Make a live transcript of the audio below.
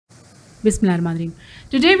Bismillahirrahmanirrahim.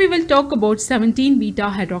 Today we will talk about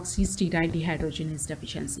 17-beta hydroxysteroid dehydrogenase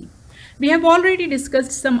deficiency. We have already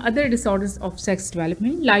discussed some other disorders of sex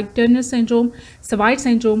development like Turner syndrome, Savard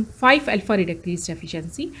syndrome, 5-alpha reductase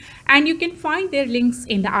deficiency, and you can find their links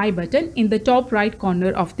in the I button in the top right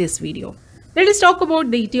corner of this video. Let us talk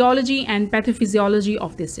about the etiology and pathophysiology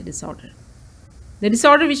of this disorder. The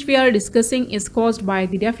disorder which we are discussing is caused by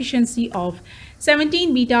the deficiency of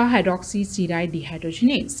 17-beta hydroxysteroid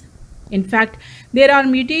dehydrogenase. In fact, there are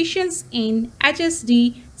mutations in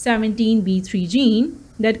HSD17B3 gene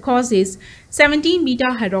that causes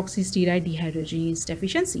 17-beta hydroxysteroid dehydrogenase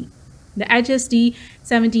deficiency. The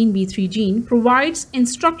HSD17B3 gene provides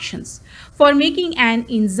instructions for making an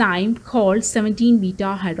enzyme called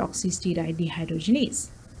 17-beta hydroxysteroid dehydrogenase.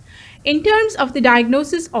 In terms of the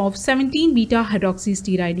diagnosis of 17-beta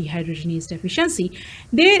hydroxysteroid dehydrogenase deficiency,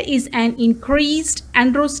 there is an increased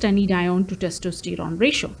androstenedione to testosterone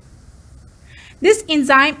ratio. This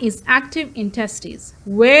enzyme is active in testes,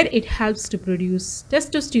 where it helps to produce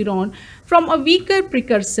testosterone from a weaker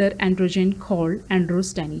precursor androgen called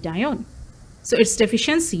androstenedione. So its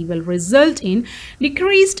deficiency will result in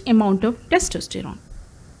decreased amount of testosterone.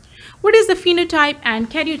 What is the phenotype and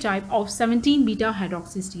karyotype of 17-beta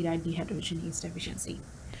hydroxysteroid dehydrogenase deficiency?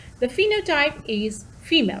 The phenotype is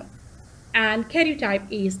female and karyotype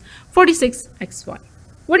is 46XY.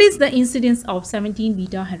 What is the incidence of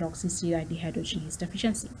 17-beta hydroxysteroid dehydrogenase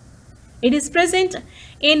deficiency? It is present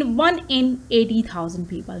in 1 in 80,000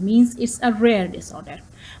 people, means it's a rare disorder.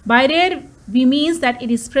 By rare, we means that it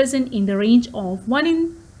is present in the range of 1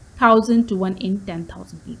 in 1,000 to 1 in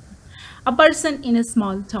 10,000 people. A person in a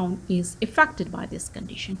small town is affected by this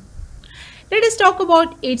condition. Let us talk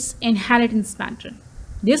about its inheritance pattern.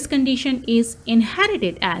 This condition is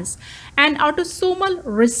inherited as an autosomal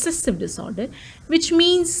recessive disorder, which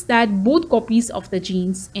means that both copies of the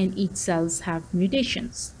genes in each cell have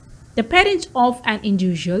mutations. The parents of an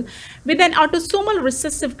individual with an autosomal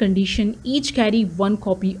recessive condition each carry one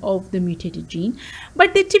copy of the mutated gene,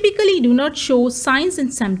 but they typically do not show signs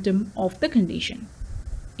and symptoms of the condition.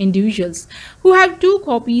 Individuals who have two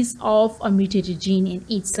copies of a mutated gene in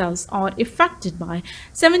each cell are affected by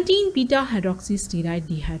 17-beta hydroxysteroid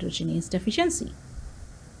dehydrogenase deficiency.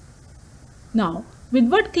 Now, with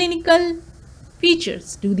what clinical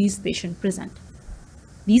features do these patients present?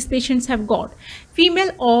 These patients have got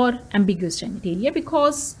female or ambiguous genitalia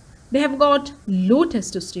because they have got low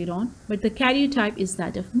testosterone, but the karyotype is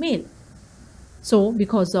that of male. So,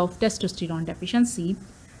 because of testosterone deficiency,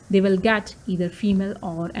 they will get either female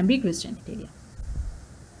or ambiguous genitalia.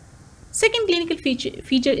 Second clinical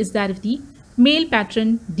feature is that of the male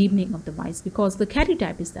pattern deepening of the voice because the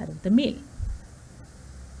karyotype is that of the male.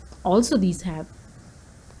 Also, these have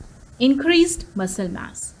increased muscle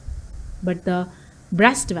mass, but the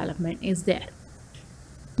breast development is there.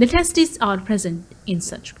 The testes are present in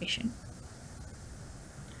such patient.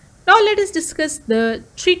 Now let us discuss the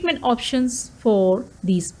treatment options for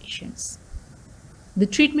these patients. The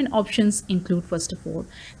treatment options include, first of all,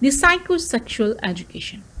 the psychosexual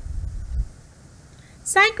education.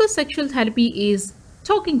 Psychosexual therapy is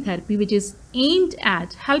talking therapy which is aimed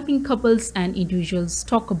at helping couples and individuals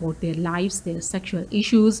talk about their lives, their sexual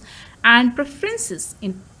issues and preferences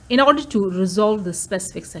in order to resolve the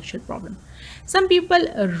specific sexual problem. Some people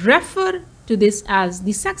refer to this as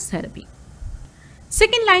the sex therapy.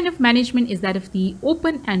 Second line of management is that of the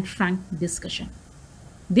open and frank discussion.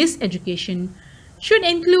 This education should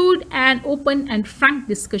include an open and frank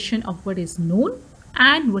discussion of what is known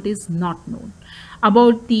and what is not known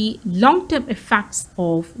about the long-term effects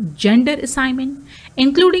of gender assignment,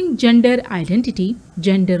 including gender identity,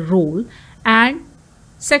 gender role, and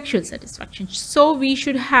sexual satisfaction. So we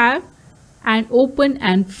should have an open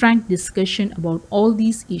and frank discussion about all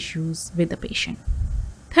these issues with the patient.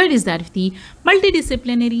 Third is that of the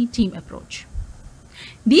multidisciplinary team approach.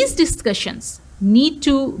 These discussions need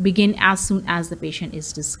to begin as soon as the patient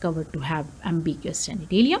is discovered to have ambiguous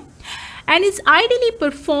genitalia and is ideally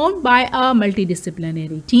performed by a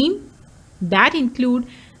multidisciplinary team that include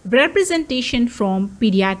representation from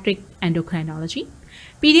pediatric endocrinology,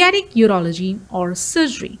 pediatric urology or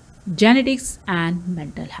surgery, genetics and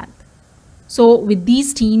mental health. So with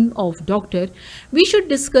these team of doctor, we should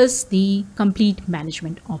discuss the complete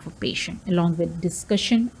management of a patient along with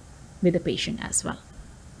discussion with the patient as well.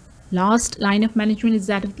 Last line of management is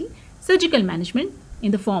that of the surgical management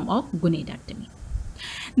in the form of gonadectomy.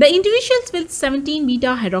 The individuals with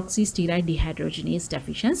 17-beta hydroxysteroid dehydrogenase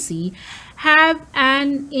deficiency have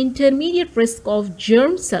an intermediate risk of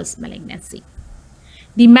germ cells malignancy.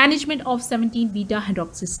 The management of 17-beta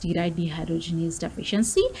hydroxysteroid dehydrogenase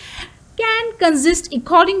deficiency can consist,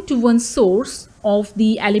 according to one source, of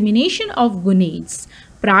the elimination of gonads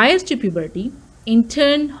prior to puberty, in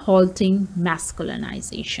turn halting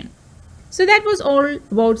masculinization. So that was all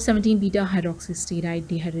about 17-beta hydroxysteroid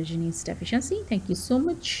dehydrogenase deficiency. Thank you so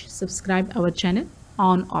much. Subscribe our channel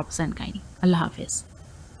on Ops and Gynae. Allah Hafiz.